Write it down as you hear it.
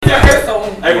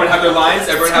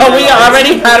So we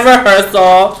already had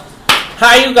rehearsal.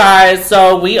 Hi, you guys.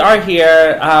 So we are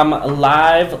here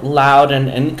live, loud, and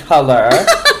in color.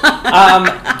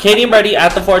 Katie and Birdie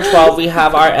at the 412. We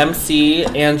have our MC,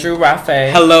 Andrew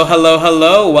Raffe. Hello, hello,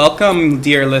 hello. Welcome,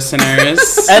 dear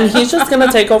listeners. And he's just going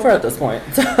to take over at this point.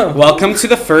 Welcome to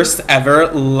the first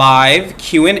ever live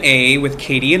Q&A with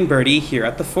Katie and Birdie here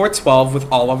at the 412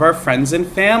 with all of our friends and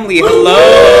family. Hello.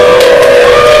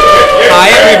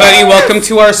 Hi, everybody. Welcome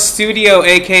to our studio,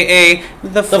 a.k.a.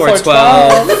 the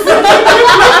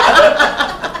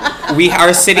 412. We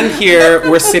are sitting here.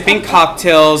 We're sipping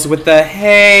cocktails with the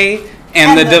hey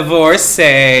and the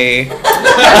divorcee.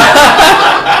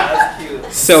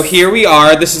 So here we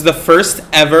are. This is the first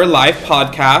ever live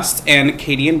podcast, and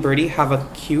Katie and Birdie have a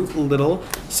cute little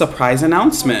surprise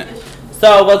announcement.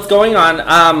 So what's going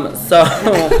on? So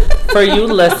for you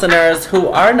listeners who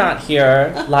are not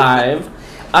here live, we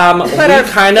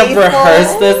kind of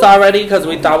rehearsed this already because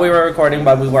we thought we were recording,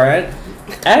 but we weren't.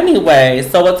 Anyway,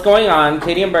 so what's going on?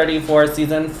 Katie and Birdie for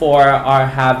season 4 are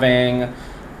having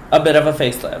a bit of a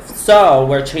facelift. So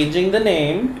we're changing the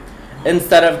name.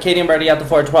 Instead of Katie and Birdie at the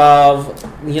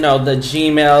 412, you know, the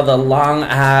Gmail, the long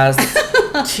ass,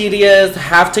 tedious,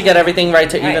 have to get everything right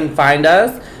to even find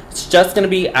us. It's just going to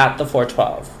be at the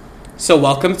 412. So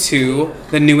welcome to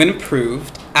the new and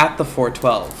improved At the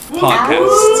 412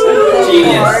 podcast.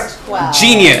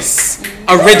 Genius.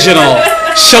 Original.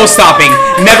 Show-stopping.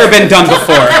 Never been done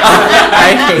before.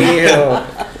 I hate you.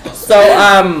 So,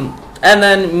 and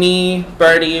then me,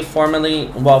 Birdie,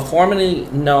 formerly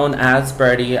known as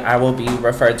Birdie, I will be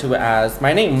referred to as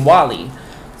my name, Wally.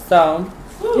 So,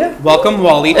 yeah. Welcome,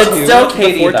 Wally. It's still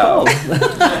Katie, though.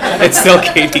 It's still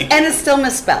Katie. And it's still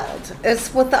misspelled.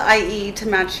 It's with the IE to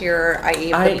match your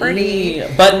IE with Birdie.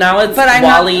 But now it's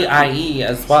Wally IE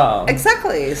as well.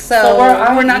 Exactly. So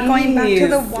we're not going back to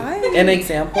the Y. An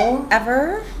example?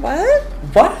 Ever? What?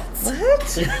 What?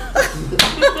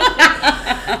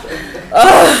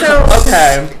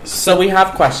 Okay. So we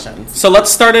have questions. So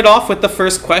let's start it off with the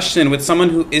first question with someone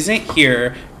who isn't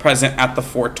here present at the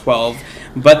 412,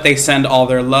 but they send all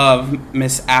their love,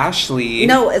 Miss Ashley.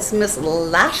 No, it's Miss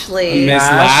Lashley. Miss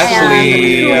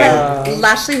Lashley.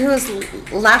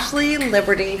 Lashley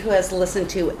Liberty, who has listened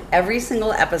to every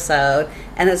single episode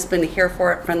and has been here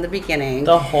for it from the beginning.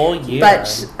 The whole year.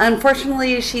 But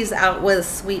unfortunately, she's out with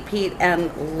Sweet Pete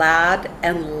and Lad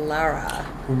and Lara.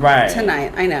 Right.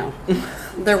 Tonight, I know.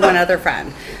 They're one other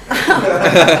friend.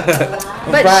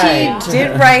 But she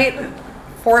did write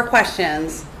 4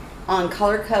 questions on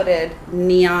color-coded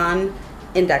neon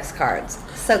index cards.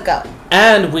 So go.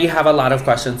 And we have a lot of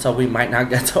questions, so we might not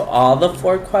get to all the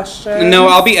 4 questions. No,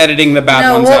 I'll be editing the bad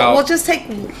ones out. We'll just take...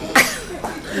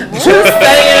 Just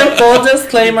saying, full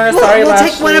disclaimer. Sorry, We'll Lashley.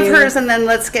 take one of hers, and then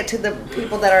let's get to the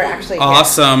people that are actually here.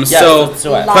 Awesome. Yes, let's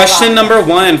do it. Question number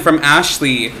 1 from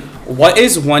Ashley. What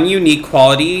is one unique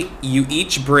quality you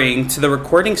each bring to the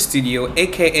recording studio,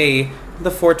 a.k.a.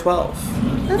 the 412?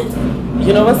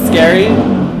 You know what's scary?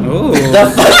 Ooh. The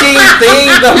fucking thing,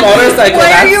 the motorcycle. Why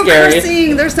That's are you scary.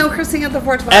 cursing? There's no cursing at the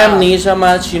 412. Amnesia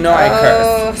much, you know I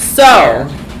curse. So,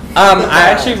 I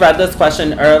actually read this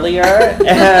question earlier,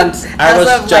 and I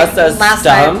was just as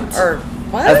stumped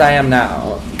as I am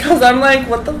now. Because I'm like,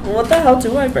 what the hell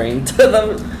do I bring to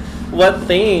the... What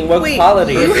thing? What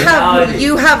quality? You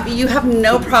have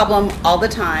no problem all the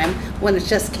time when it's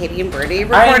just Katie and Birdie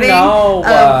recording. I know.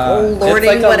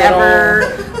 Lording like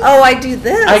whatever. Oh, I do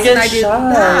this I get and I do shy,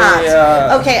 that.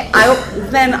 yeah. Okay,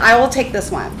 I will take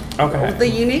this one. Okay. The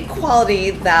unique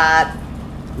quality that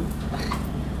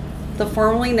the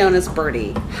formerly known as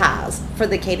Birdie has for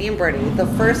the Katie and Birdie, the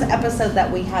first episode that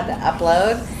we had to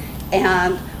upload,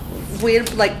 and we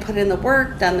had put in the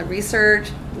work, done the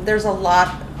research. There's a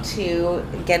lot to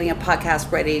getting a podcast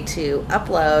ready to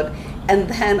upload, and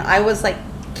then I was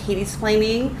Katie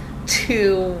explaining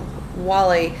to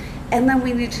Wally, and then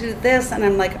we need to do this, and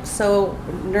I'm so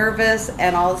nervous,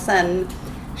 and all of a sudden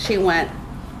she went,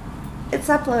 "It's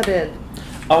uploaded."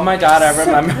 Oh my god, I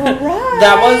remember.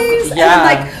 That was And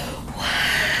I'm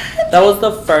what? That was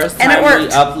the first time we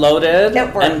uploaded.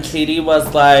 It worked. And Katie was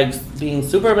being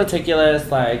super meticulous,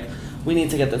 we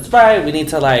need to get this right. We need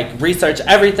to research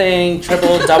everything,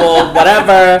 triple, double,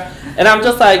 whatever. And I'm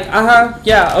just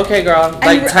yeah, okay, girl.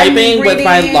 Typing with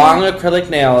my long acrylic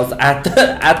nails at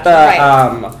the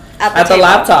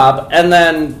laptop, and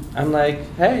then I'm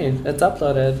hey, it's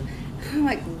uploaded. I'm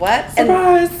what?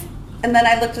 Surprise! And then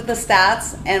I looked at the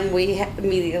stats, and we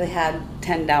immediately had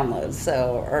 10 downloads,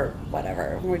 or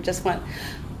whatever. We just went,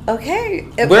 okay,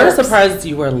 it We're works. surprised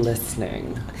you were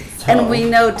listening. So. And we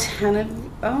know 10 of,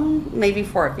 maybe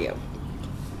 4 of you.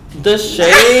 The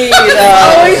shade.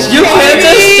 always You can't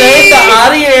just shady. shade the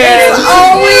audience. It's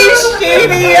always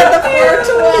shady at the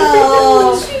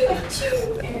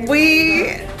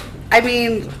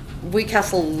 412. We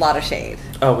cast a lot of shade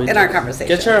in our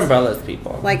conversations. Get your umbrellas,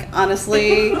 people. Like,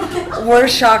 honestly, we're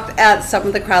shocked at some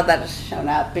of the crowd that has shown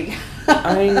up because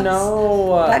I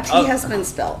know. that tea has been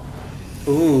spilled.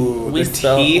 Ooh, We the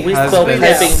spill tea has piping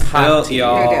been hot spilled, tea.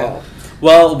 y'all. We do.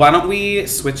 Well, why don't we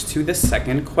switch to the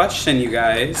second question, you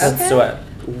guys? Let's do it.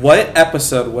 What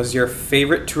episode was your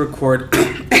favorite to record,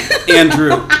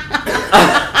 Andrew?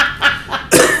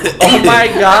 Oh my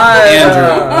god.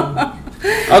 Andrew.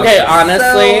 Okay,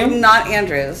 honestly. So, not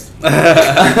Andrew's.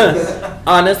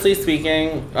 Honestly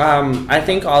speaking, I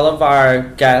think all of our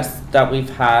guests that we've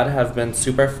had have been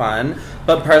super fun.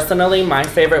 But personally, my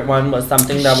favorite one was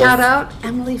something that Shout was... out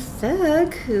Emily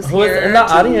Figg, who is in the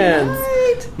audience.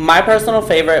 My personal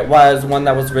favorite was one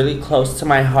that was really close to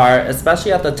my heart,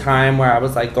 especially at the time where I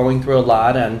was like going through a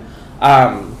lot, and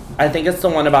I think it's the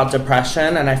one about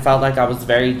depression, and I felt like I was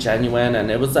very genuine,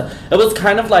 and it was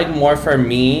kind of like more for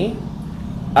me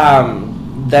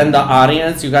than the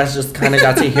audience. You guys just kind of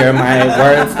got to hear my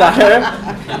words better,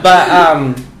 but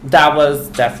that was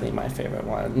definitely my favorite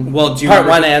one. Well, do you Part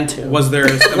remember- 1 and 2. Was there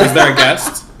a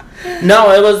guest?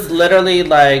 No, it was literally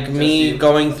like me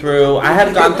going through. I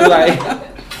had gone through like.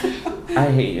 I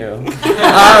hate you.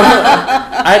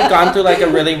 I had gone through like a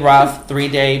really rough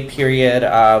 3-day period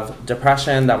of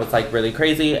depression that was like really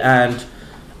crazy, and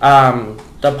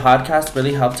the podcast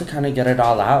really helped to kind of get it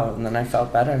all out, and then I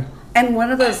felt better. And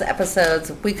one of those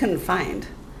episodes we couldn't find.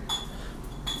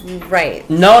 Right.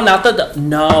 No, not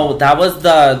no, that was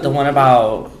the one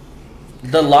about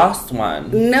the lost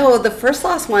one. No, the first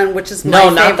last one, which is my No,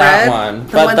 favorite. not that one,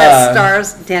 The but one that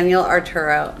stars Daniel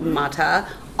Arturo Mata,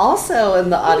 also in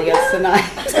the audience tonight.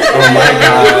 Oh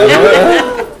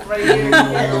my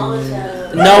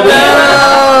god.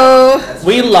 No,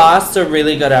 we lost a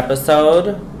really good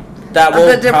episode. That will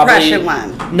The depression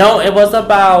probably, one. No, it was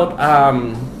about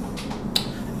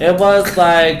it was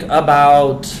like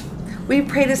about We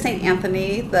pray to Saint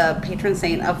Anthony, the patron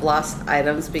saint of lost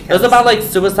items, it because was about like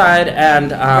suicide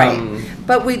and right.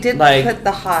 But we did like put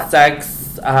the hot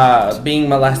sex, being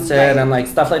molested Right. and like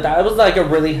stuff like that. It was like a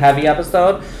really heavy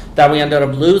episode that we ended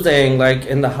up losing, like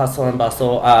in the hustle and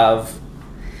bustle of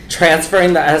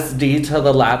transferring the SD to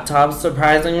the laptop,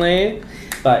 surprisingly.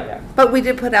 But yeah. But we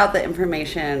did put out the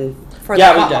information for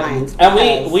Yeah, the we hotlines. did. And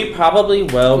because we probably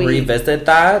will we- revisit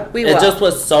that. we It will. just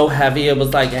was so heavy. It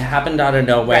was like it happened out of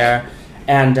nowhere.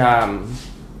 And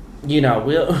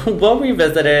we'll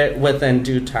revisit it within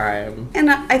due time. And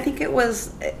I think it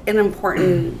was an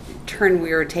important turn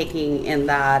we were taking in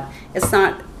that it's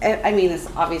not, I mean, it's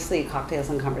obviously cocktails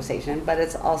and conversation, but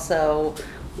it's also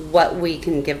what we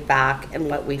can give back and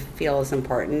what we feel is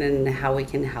important and how we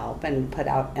can help and put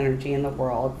out energy in the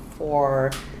world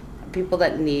for people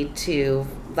that need to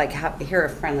like hear a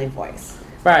friendly voice.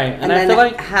 Right. And I then feel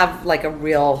like have like a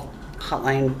real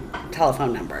hotline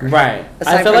telephone number. right.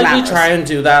 Aside I feel from like we ours. try and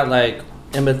do that like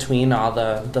in between all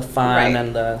the fun Right.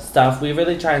 and the stuff. We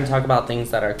really try and talk about things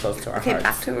that are close to our Okay, hearts.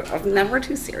 back to never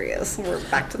too serious. We're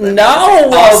back to the No, Awesome.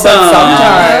 but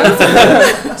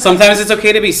sometimes. Sometimes it's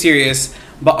okay to be serious.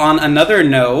 But on another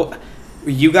note,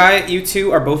 you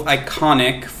two are both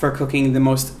iconic for cooking the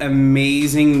most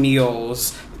amazing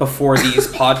meals before these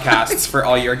podcasts for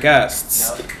all your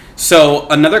guests. So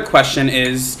another question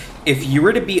is, if you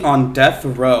were to be on death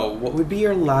row, what would be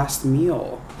your last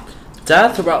meal?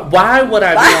 Death row. Why would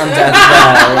I be on death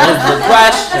row? Is the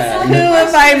question. Who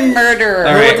have I murdered?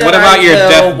 All right, did what I about your do?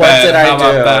 deathbed? What did I How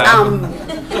about do? that?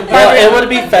 Well, it would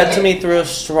be fed to me through a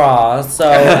straw, so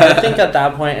I think at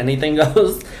that point anything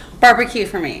goes. Barbecue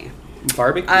for me.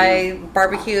 Barbecue.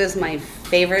 Barbecue is my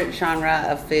favorite genre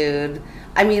of food.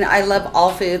 I mean, I love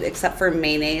all food except for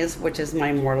mayonnaise, which is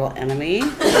my mortal enemy. You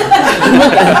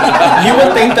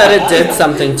would think that it did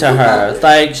something to her.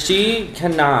 Like, she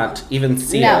cannot even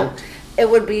see No, it. it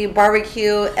would be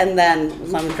barbecue and then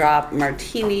lemon drop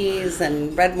martinis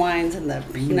and red wines and the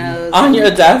Pinots. On your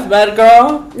deathbed,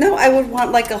 girl? No, I would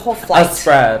want like a whole flight. A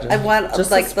spread. I want Just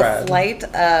a like the spread. flight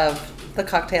of the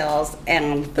cocktails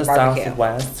and the The barbecue.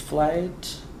 Southwest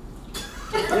flight?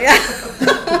 Yeah.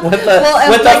 With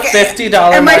Well, a $50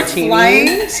 am martini? I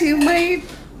flying to my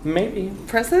Maybe.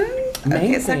 prison?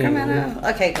 Maybe. Okay, Sacramento.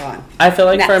 Okay, go on. I feel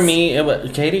like for Next. me, it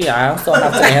would. Katie, I also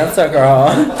have to answer, girl.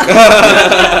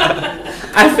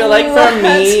 I feel like for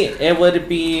me, it would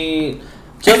be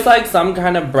just like some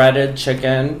kind of breaded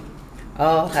chicken.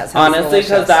 Oh, that sounds Honestly, because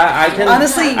delicious. that I can.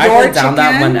 Honestly, I your can down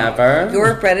that chicken- whenever.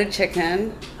 Your breaded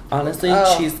chicken Honestly,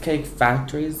 Cheesecake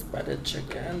Factory's breaded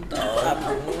chicken.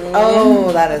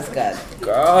 Oh, that is good.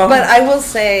 Girl. But I will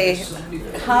say,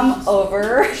 come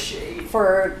over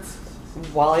for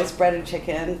Wally's breaded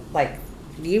chicken. Like,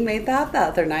 you made that the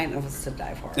other night and it was to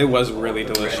die for. It was really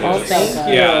delicious. Oh, thank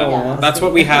you. Yeah, that's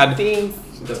what we had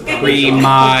pre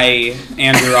my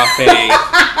Andrew Rafe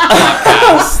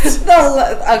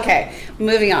podcast. Okay,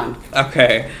 moving on.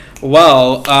 Okay,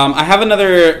 well, I have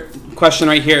another question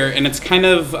right here, and it's kind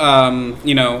of, I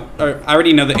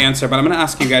already know the answer, but I'm going to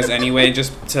ask you guys anyway,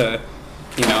 just to,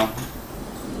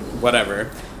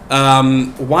 whatever.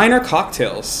 Wine or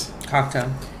cocktails?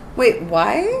 Cocktail. Wait,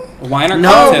 why? Wine or No,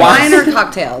 cocktails? wine or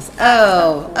cocktails.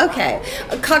 Oh, okay.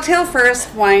 A cocktail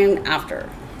first, wine after.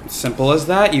 Simple as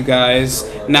that, you guys.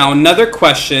 Now, another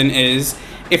question is,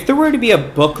 if there were to be a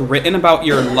book written about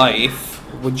your life,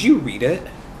 would you read it?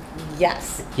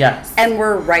 Yes. Yes. And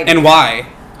we're writing. And why?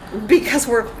 Because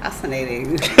we're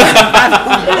fascinating.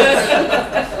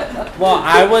 Well,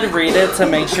 I would read it to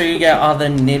make sure you get all the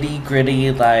nitty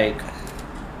gritty, like,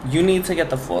 you need to get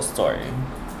the full story.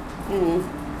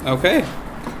 Okay.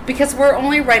 Because we're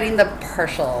only writing the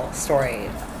partial story.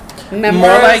 Memoirs.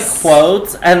 More like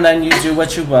quotes, and then you do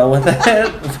what you will with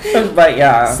it. But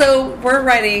yeah. So we're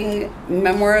writing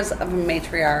Memoirs of a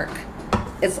Matriarch.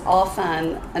 It's all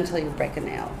fun until you break a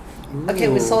nail. Okay,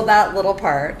 we sold that little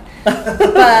part.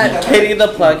 But Katie the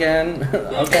plug-in.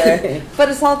 Okay. But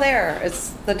it's all there. It's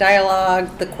the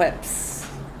dialogue, the quips,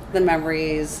 the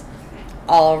memories,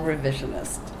 all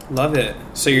revisionist. Love it.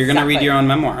 So you're going to read Exactly. your own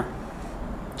memoir?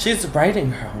 She's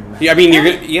writing her own memoir. Yeah, I mean, you're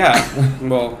going to, yeah.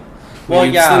 Well,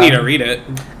 you yeah. still need to read it.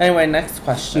 Anyway, next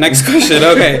question. Next question,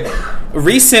 okay.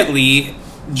 Recently,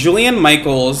 Julian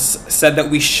Michaels said that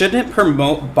we shouldn't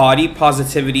promote body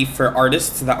positivity for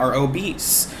artists that are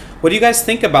obese. What do you guys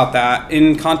think about that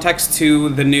in context to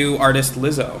the new artist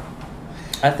Lizzo?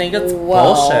 I think it's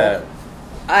Well, bullshit.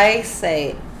 I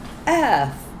say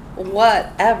F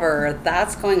whatever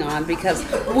that's going on because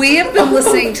we have been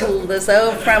listening to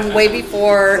Lizzo from way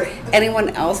before anyone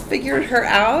else figured her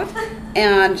out,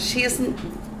 and she is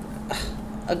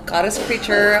a goddess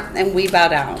creature and we bow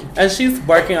down. And she's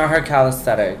working on her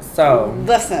calisthenics, so.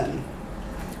 Listen.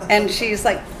 And she's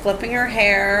like flipping her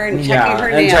hair and checking her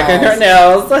and nails. checking her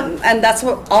nails. And that's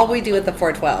what all we do at the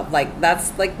 412. Like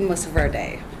that's like most of our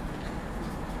day.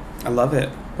 I love it.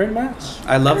 Pretty much.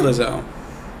 I love Lizzo.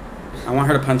 I want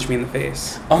her to punch me in the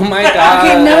face. Oh my god.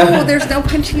 Okay, no, there's no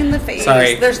punching in the face.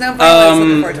 Sorry. There's no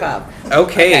violence at the 412.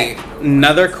 Okay,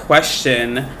 another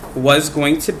question was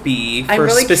going to be for I'm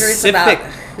really specific. curious about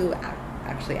who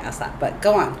actually asked that, but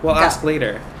go on. We'll Go. ask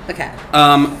later. Okay.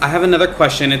 I have another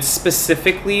question. It's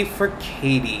specifically for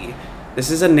Katie. This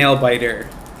is a nail biter.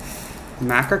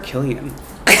 Mac or Killian?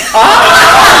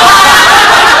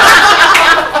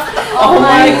 Oh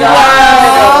my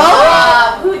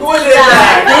god. Who did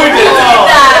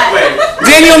that? Wait.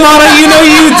 Daniel Mata, you know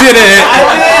you did it. I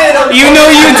did. You know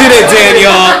you did it,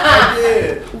 Daniel. I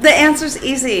did. The answer's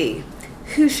easy.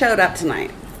 Who showed up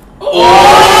tonight?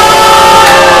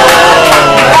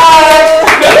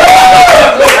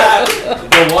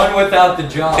 The one without the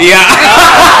job. Yeah.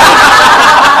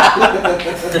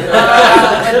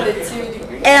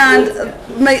 And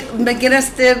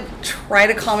McGinnis did try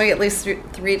to call me at least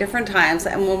three different times,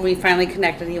 and when we finally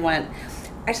connected, he went,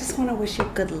 I just want to wish you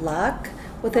good luck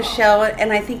with the show,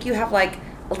 and I think you have like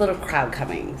a little crowd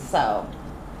coming, so.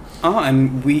 Oh,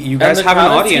 and you guys the have an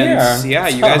crowd is audience. here. Yeah,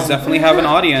 you guys definitely have an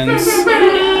audience.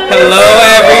 Hello,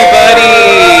 everybody.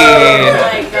 Oh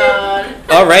my god.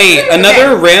 All right,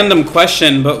 another random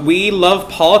question, but we love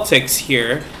politics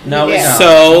here. No, we Yeah. don't.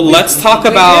 So let's talk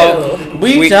about.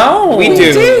 We don't. We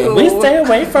do. do. We stay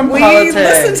away from We politics.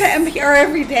 listen to NPR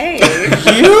every day.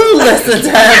 You listen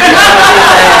to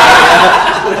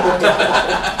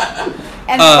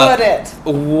And put it.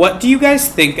 What do you guys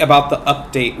think about the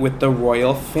update with the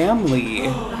royal family?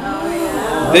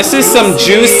 This is some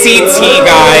juicy tea,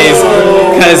 guys,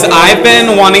 because I've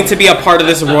been wanting to be a part of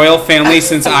this royal family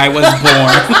since I was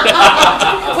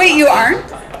born. Wait, you aren't?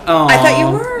 Aw. I thought you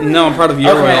were. No, I'm part of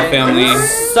your Okay. royal family.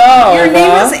 So, Your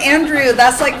name is Andrew.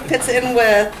 That's like fits in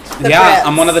with the Yeah, Brits.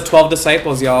 I'm one of the 12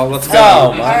 disciples, y'all. Let's go. so.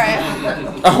 All right.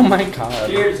 Oh my god.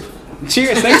 Cheers.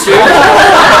 Cheers, thanks, dude.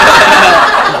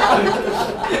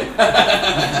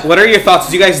 What are your thoughts?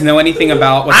 Do you guys know anything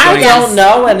about what's I going on? don't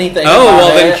know anything. Oh, about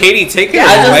well, then it. Katie, take it Yeah,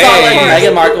 I just away. saw like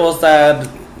Meghan Markle said,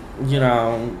 you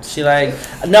know, she like.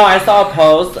 No, I saw a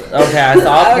post. Okay, I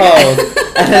saw a post,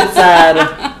 and it said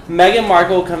Meghan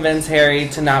Markle convinced Harry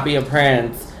to not be a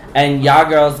prince, and y'all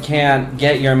girls can't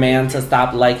get your man to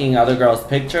stop liking other girls'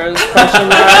 pictures. Question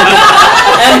mark.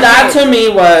 And that to me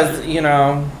was, you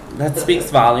know, that speaks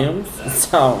volumes.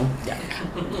 So, yeah.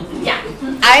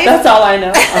 I That's all I know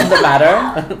on the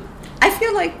matter.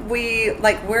 feel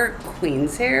like we're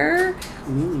queens here,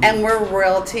 and we're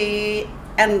royalty,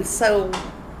 and so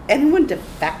anyone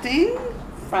defecting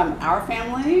from our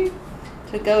family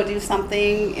to go do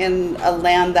something in a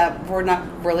land that we're not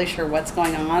really sure what's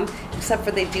going on, except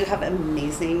for they do have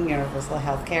amazing universal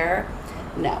health care.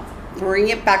 No, bring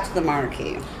it back to the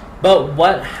monarchy. But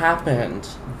what happened,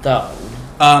 though?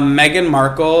 Meghan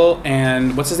Markle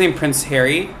and what's his name? Prince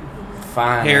Harry.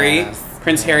 Fine.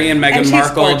 Prince Harry and And Meghan she's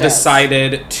Markle gorgeous.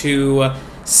 decided to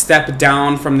step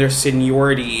down from their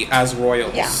seniority as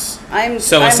royals. Yeah, I'm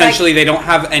Essentially, they don't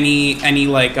have any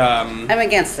like. I'm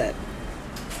against it.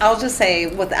 I'll just say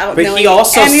without But knowing he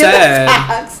also any of the said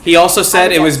facts, it was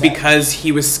against it. because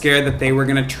he was scared that they were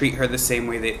going to treat her the same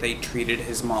way that they treated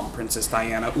his mom, Princess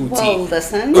Diana. Ooh, Well, tea.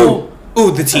 listen. Ooh,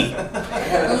 the tea.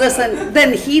 Listen,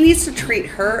 then he needs to treat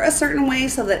her a certain way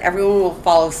so that everyone will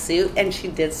follow suit. And she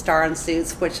did star in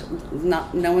Suits, which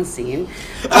no one's seen.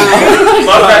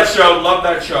 Love that show. Love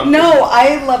that show. No,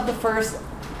 I love the first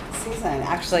season,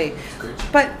 actually.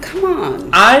 But come on.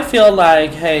 I feel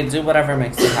like, hey, do whatever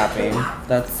makes you happy.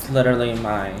 That's literally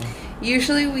my...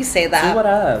 Usually we say that. Do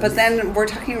whatever. But then we're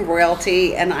talking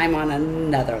royalty, and I'm on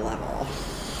another level.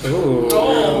 Ooh.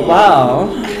 Wow.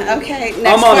 Okay, next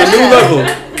I'm on a new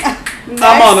question. level.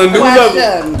 I'm on a new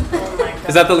level.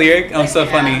 Is that the lyric? I'm so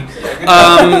funny.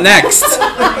 Next.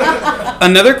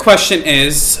 Another question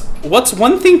is, what's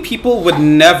one thing people would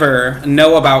never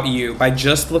know about you by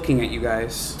just looking at you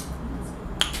guys?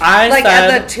 I Like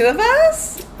said... the two of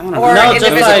us? I don't know. Or no, just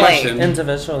individually? like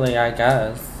individually, I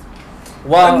guess.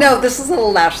 Well, No, this is a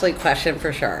Lashley question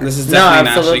for sure. This is No, definitely an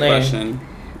absolutely. Ashley question.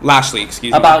 Lashley,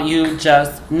 excuse me. about you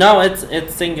just... No,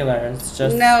 it's singular. It's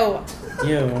just No,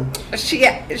 you. she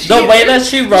The way that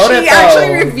she wrote it, She actually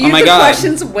though. reviewed Oh my the God.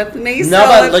 questions with me. No,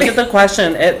 but look at the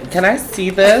question. Can I see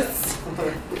this?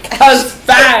 Because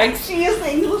facts. She is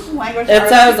the English language. It artist,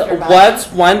 says, everybody.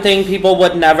 what's one thing people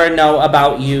would never know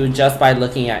about you just by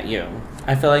looking at you?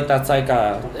 I feel like that's like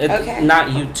Okay.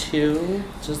 not you too,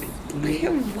 just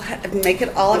you. What? Make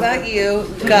it all about you.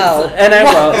 Go. And I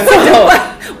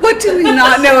wrote, What do we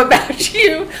not know about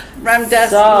you? I'm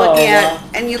just So- looking at,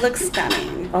 and you look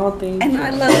stunning. oh, thank And you. I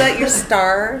love that your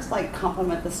stars like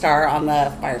compliment the star on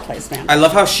the fireplace man. I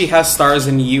love how she has stars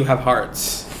and you have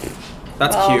hearts.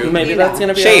 That's Well, cute. Maybe you that's know.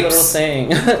 gonna be Shapes. a little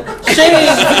thing.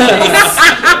 Shapes.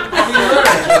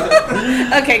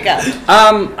 Okay, go.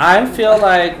 I feel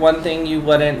like one thing you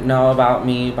wouldn't know about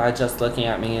me by just looking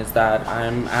at me is that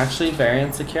I'm actually very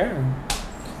insecure.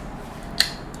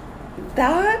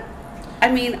 That,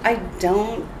 I mean,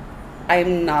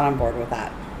 I'm not on board with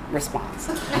that response.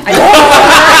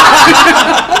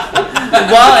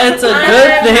 Well, it's a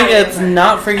good thing it's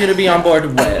not for you to be on board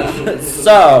with.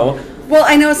 So, Well,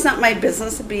 I know it's not my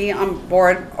business to be on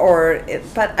board,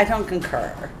 but I don't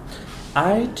concur.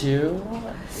 I do,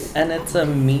 and it's a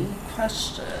me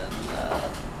question.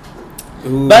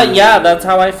 Ooh. But yeah, that's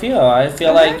how I feel. I feel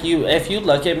Okay. like if you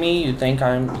look at me, you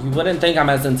wouldn't think I'm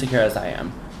as insecure as I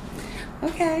am.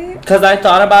 Okay. Because I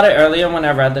thought about it earlier when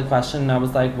I read the question, and I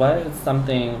was like, what is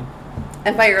something...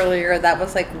 And by earlier, that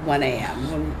was like 1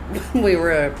 a.m. when we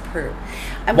were approved.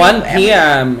 I mean, 1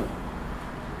 p.m.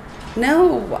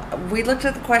 No, we looked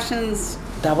at the questions.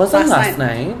 That wasn't Last last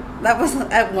night. That was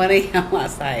at 1 a.m.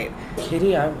 last night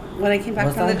Katie, when I came back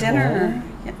Was from the I dinner. home?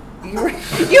 Yeah. You were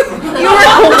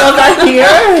was I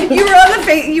here?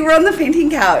 you were on the fainting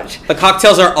couch. The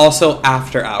cocktails are also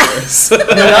after hours.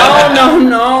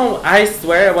 No. I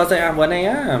swear it wasn't at 1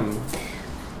 a.m.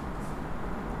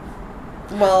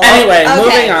 Well, Anyway, okay.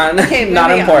 moving on. Okay, Not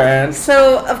moving on. important.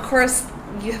 So, of course,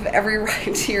 you have every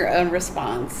right to your own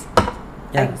response.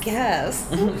 Yes. I guess.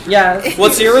 Yes.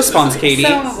 What's your response, Katie?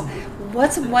 So,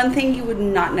 what's one thing you would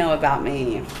not know about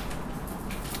me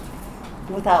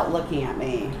without looking at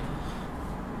me?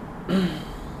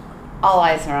 All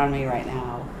eyes are on me right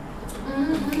now.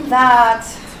 That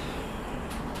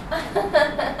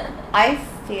I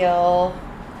feel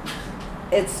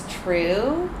it's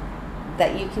true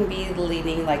that you can be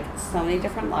leading like so many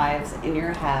different lives in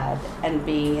your head and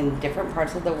being in different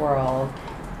parts of the world,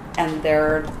 and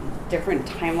there are different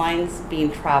timelines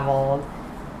being traveled,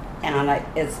 and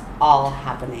it's all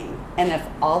happening. And if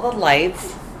all the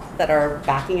lights that are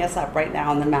backing us up right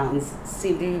now in the mountains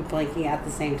seem to be blinking at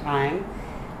the same time,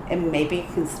 it may be a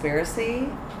conspiracy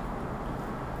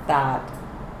that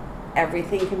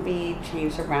everything can be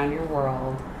changed around your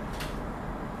world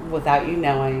without you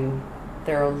knowing.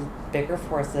 There are bigger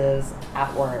forces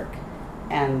at work,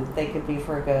 and they could be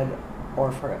for good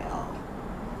or for ill.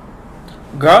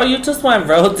 Girl, you just went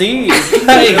real deep.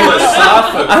 Like,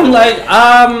 Philosophical. I'm like,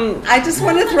 I just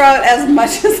want to throw out as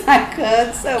much as I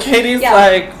could. So Katie's yeah,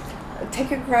 like,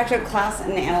 take a graduate class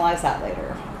and analyze that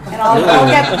later, and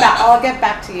I'll get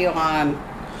back to you on.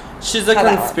 she's a How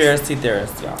that conspiracy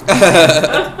theorist, y'all.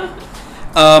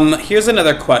 Here's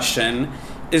another question.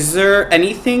 Is there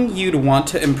anything you'd want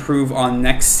to improve on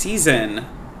next season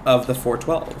of the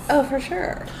 412? Oh, for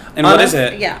sure. And what is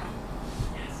it? Yeah.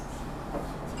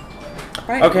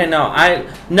 Right. Okay, no, I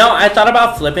thought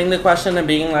about flipping the question and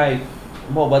being like,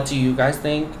 well, what do you guys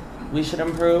think we should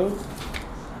improve?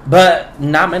 But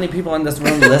not many people in this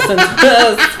room listen to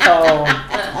this, so.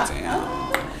 Damn.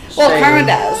 Well, shade. Karma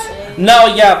does. No,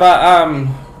 yeah, but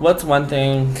what's one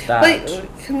thing that? Wait,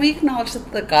 can we acknowledge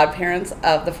that the godparents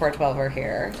of the 412 are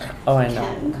here? Oh, I know.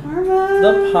 And Karma.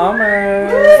 The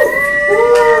Palmers.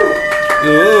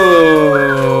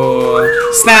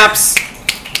 Ooh. Snaps.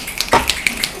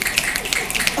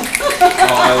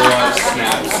 Oh, I love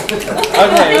snaps.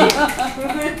 Okay.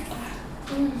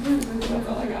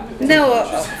 No,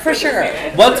 for sure.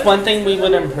 What's one thing we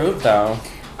would improve though?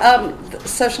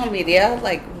 Social media,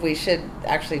 like we should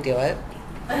actually do it,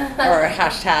 or a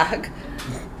hashtag,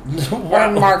 or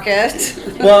a market.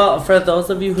 Well, for those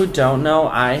of you who don't know,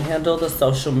 I handle the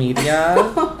social media,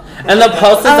 and the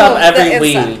post is up every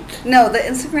the Insta. week. No, the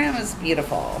Instagram is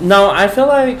beautiful. No, I feel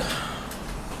like,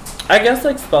 I guess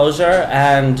exposure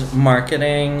and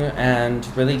marketing and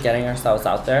really getting ourselves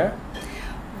out there.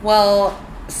 Well,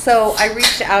 so I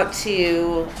reached out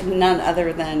to none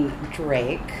other than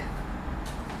Drake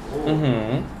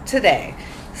Mm-hmm. today.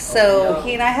 So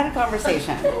he and I had a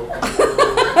conversation.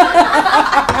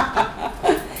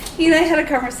 He and I had a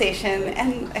conversation,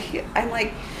 and I'm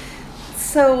like,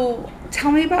 so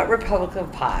tell me about Republic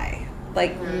of Pie.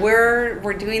 Like we're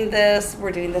doing this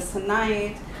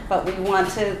tonight, but we want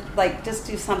to like just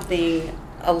do something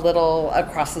a little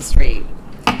across the street.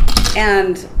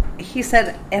 And he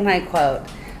said, and I quote,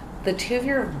 "The two of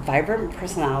your vibrant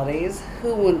personalities,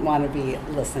 who wouldn't want to be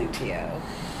listening to you?"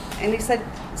 And he said,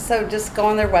 so just go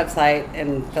on their website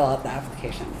and fill out the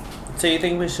application. So you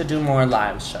think we should do more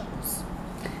live shows?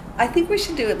 I think we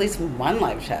should do at least one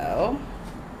live show.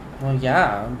 Well,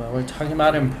 yeah, but we're talking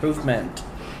about improvement.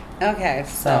 Okay,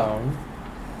 So,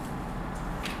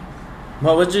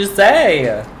 what would you say?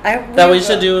 That we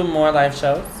should do more live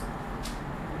shows?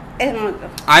 And,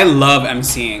 I love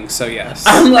emceeing, so yes.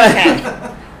 I'm like,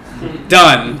 okay,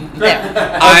 Done.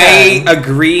 there. I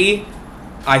agree.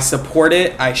 I support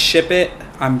it. I ship it.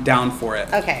 I'm down for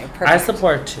it. Okay, perfect. I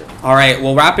support too. All right.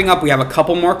 Well, wrapping up, we have a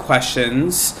couple more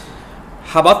questions.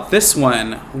 How about this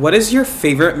one? What is your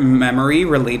favorite memory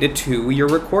related to your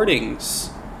recordings?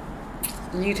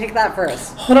 You take that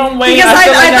first. Hold on, wait. Because I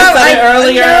feel like I said it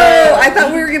earlier. No, I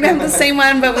thought we were gonna have the same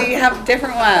one, but we have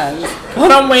different ones.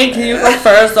 Hold on, wait. Can you go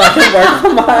first so I can work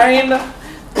on mine?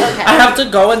 Okay. I have to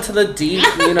go into the deep,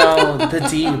 the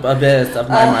deep abyss of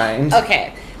my mind.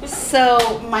 Okay,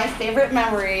 so my favorite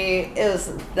memory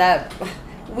is that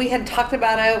we had talked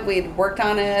about it, we'd worked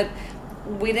on it,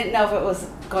 we didn't know if it was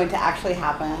going to actually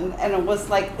happen, and it was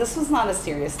like, this was not a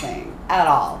serious thing at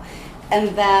all.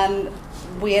 And then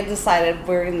we had decided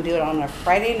we were going to do it on a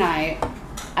Friday night.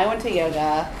 I went to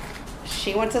yoga,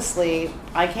 she went to sleep,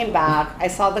 I came back, I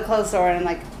saw the closed door, and I'm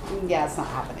like, yeah, it's not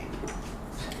happening.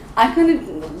 I'm going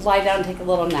to lie down and take a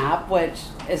little nap, which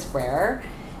is rare.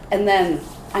 And then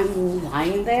I'm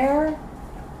lying there,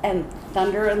 and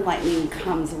thunder and lightning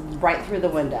comes right through the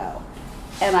window.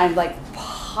 And I'm like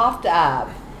popped up,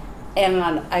 and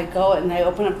I go and I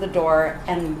open up the door,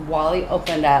 and Wally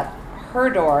opened up her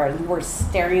door, and we're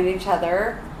staring at each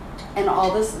other, and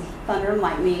all this thunder and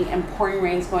lightning and pouring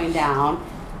rain's going down.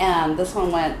 And this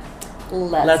one went,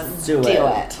 let's do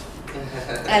it.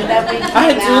 And then we came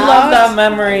I do out. love that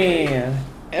memory.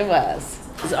 It was.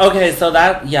 Okay, so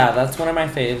that's one of my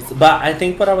faves. But I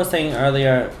think what I was saying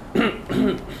earlier,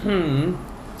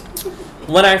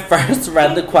 when I first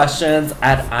read the questions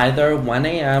at either 1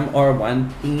 a.m. or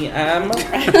 1 p.m., because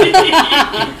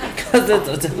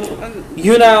it's,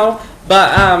 but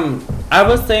I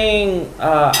was saying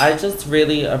I just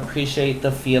really appreciate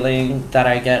the feeling that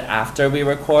I get after we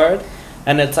record.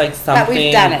 And it's like something... That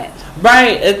we've done it.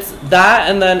 Right, it's that,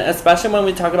 and then especially when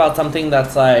we talk about something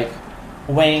that's like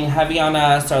weighing heavy on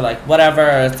us or like whatever,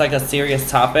 it's like a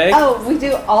serious topic. Oh, we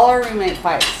do all our roommate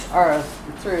fights are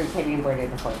through Katie and Birdie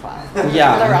before 5.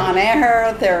 Yeah. They're on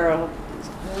air, they're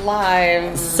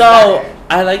live. So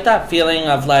I like that feeling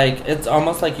of like, it's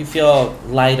almost like you feel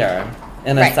lighter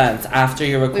in a Right. sense after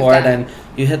you We've record done. and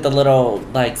you hit the little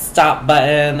like stop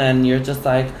button and you're just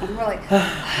like, And we're like,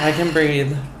 I can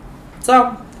breathe.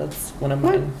 So that's one of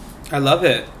mine. I love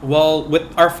it. Well,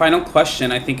 with our final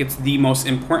question, I think it's the most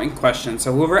important question.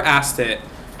 So whoever asked it,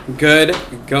 good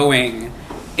going.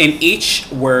 In each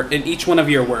one of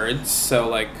your words, so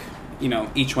like, you know,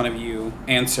 each one of you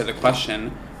answer the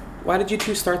question. Why did you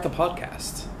two start the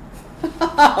podcast?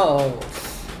 Oh.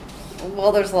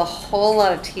 Well, there's a whole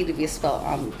lot of tea to be spilled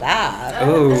on that.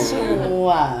 Oh.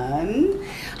 One.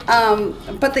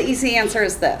 But the easy answer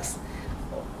is this.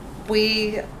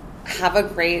 We have a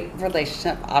great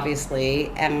relationship, obviously,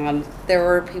 and there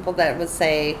were people that would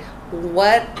say,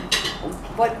 what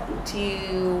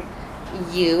do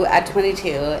you at 22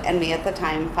 and me at the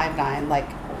time 5'9", like,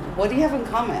 what do you have in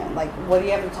common? Like, what do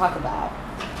you have to talk about?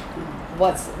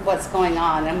 What's going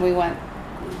on? And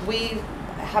we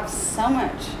have so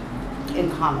much in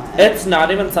common. It's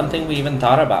not even something we even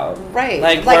thought about. Right.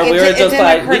 Like where we were just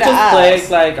like, we just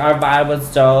clicked, like our vibe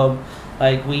was dope.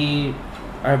 Like we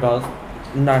are both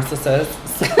narcissists.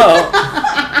 So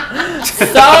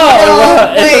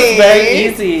it's very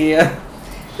easy.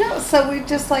 No, so we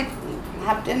just like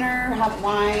have dinner, have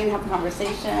wine, have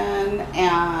conversation,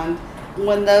 and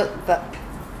when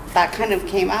that kind of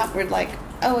came up, we're like,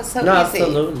 oh, it's so easy.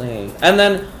 Absolutely. And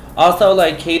then also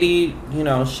like Katie, you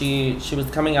know, she was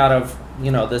coming out of,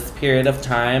 you know, this period of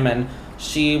time, and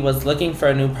she was looking for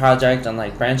a new project and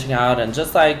like branching out and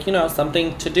just like, you know,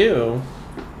 something to do,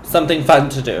 something fun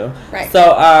to do. Right.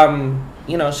 So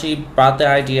you know, she brought the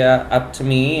idea up to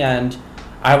me, and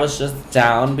I was just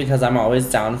down because I'm always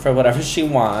down for whatever she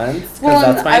wants. Because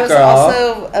that's my girl. I was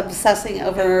also obsessing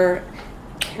over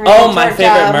My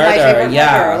Favorite Murder.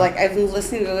 Yeah. Like, I've been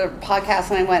listening to the podcast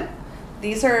and I went,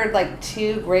 these are like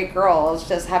two great girls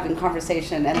just having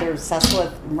conversation, and they're obsessed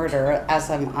with murder, as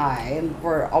am I. And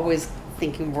we're always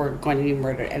thinking we're going to be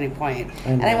murdered at any point.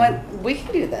 And I went, we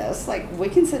can do this. Like, we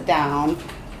can sit down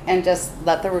and just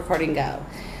let the recording go.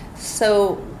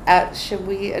 So, should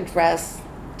we address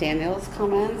Daniel's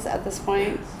comments at this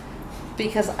point?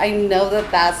 Because I know that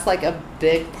that's like a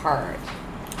big part.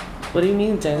 What do you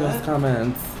mean, Daniel's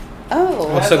comments?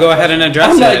 Oh. So go ahead and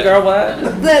address I'm it. like, girl,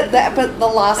 what? But the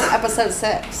last episode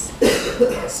 6,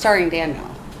 starring Daniel.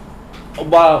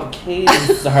 Well, Katie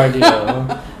started you.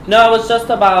 No, it was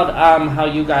just about how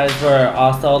you guys were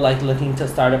also like looking to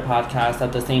start a podcast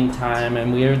at the same time,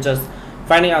 and we were just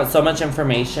finding out so much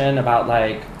information about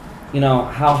like, you know,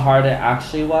 how hard it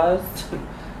actually was.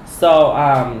 So,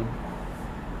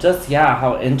 just, yeah,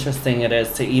 how interesting it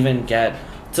is to even get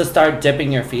to start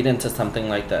dipping your feet into something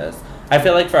like this. I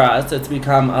feel like for us, it's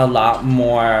become a lot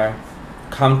more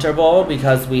comfortable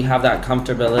because we have that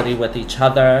comfortability with each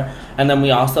other. And then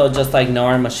we also just, like, know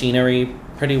our machinery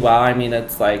pretty well. I mean,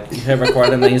 it's like, you hit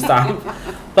record and then you stop.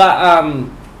 But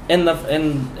in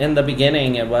the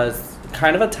beginning, it was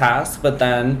kind of a task, but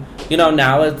then, you know,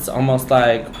 now it's almost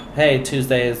like, hey,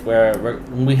 Tuesdays where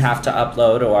we have to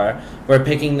upload, or we're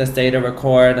picking this day to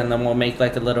record, and then we'll make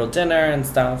like a little dinner and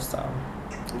stuff. So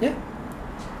yeah,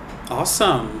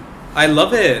 awesome. I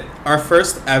love it. Our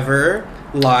first ever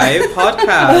live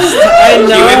podcast. I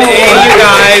know. Q&A, you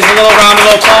guys. A little round of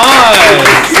applause.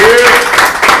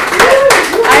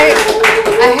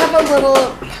 I have a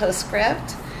little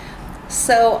postscript.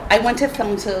 So I went to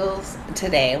Film Tools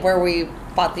today, where we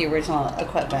bought the original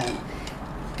equipment,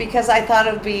 because I thought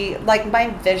it would be, like, my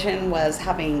vision was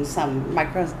having some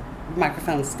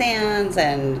microphone stands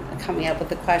and coming up with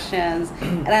the questions.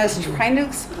 And I was trying to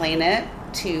explain it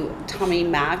to Tommy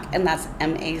Mack, and that's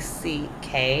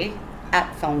MACK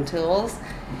at Film Tools.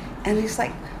 And he's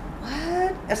like,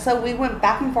 what? So we went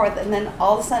back and forth, and then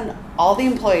all of a sudden, all the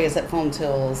employees at Film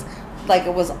Tools, like,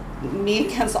 it was me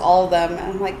against all of them. And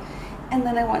I'm like, and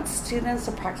then I want students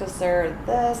to practice their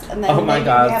this, and then oh my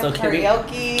God, we have so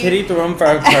karaoke. Kitty threw him for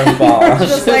a curveball.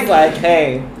 She's like,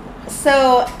 hey.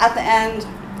 So at the end,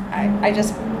 I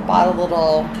just bought a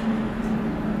little,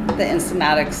 the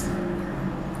Instamatics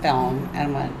film,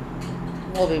 and went,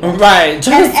 we'll be back. Right.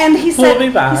 And he said, we'll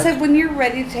be back. He said, when you're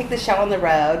ready to take the show on the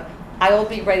road, I will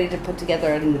be ready to put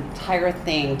together an entire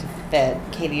thing to fit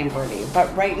Katie and Birdie.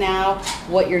 But right now,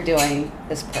 what you're doing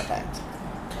is perfect.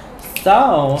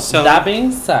 So that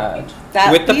being said,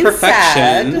 with the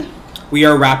perfection, we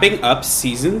are wrapping up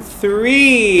season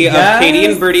 3 of Katie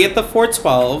and Birdie at the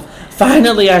 412.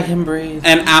 Finally, I can breathe.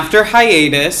 And after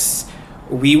hiatus,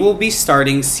 we will be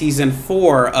starting season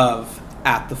 4 of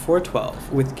At the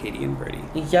 412 with Katie and Birdie.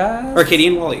 Yes. Or Katie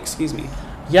and Wally, excuse me.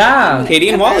 Yeah. Katie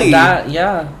and Wally.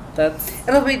 That's.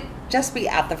 It'll just be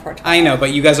at the 412. I know,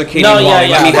 but you guys are Katie and Wally.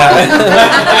 Yeah, let me have it.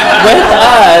 With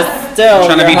us, still. I'm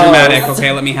trying to be dramatic,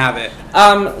 okay? Let me have it.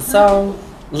 So,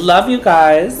 love you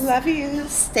guys. Love you.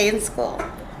 Stay in school.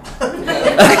 Bye.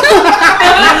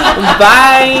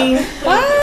 Bye.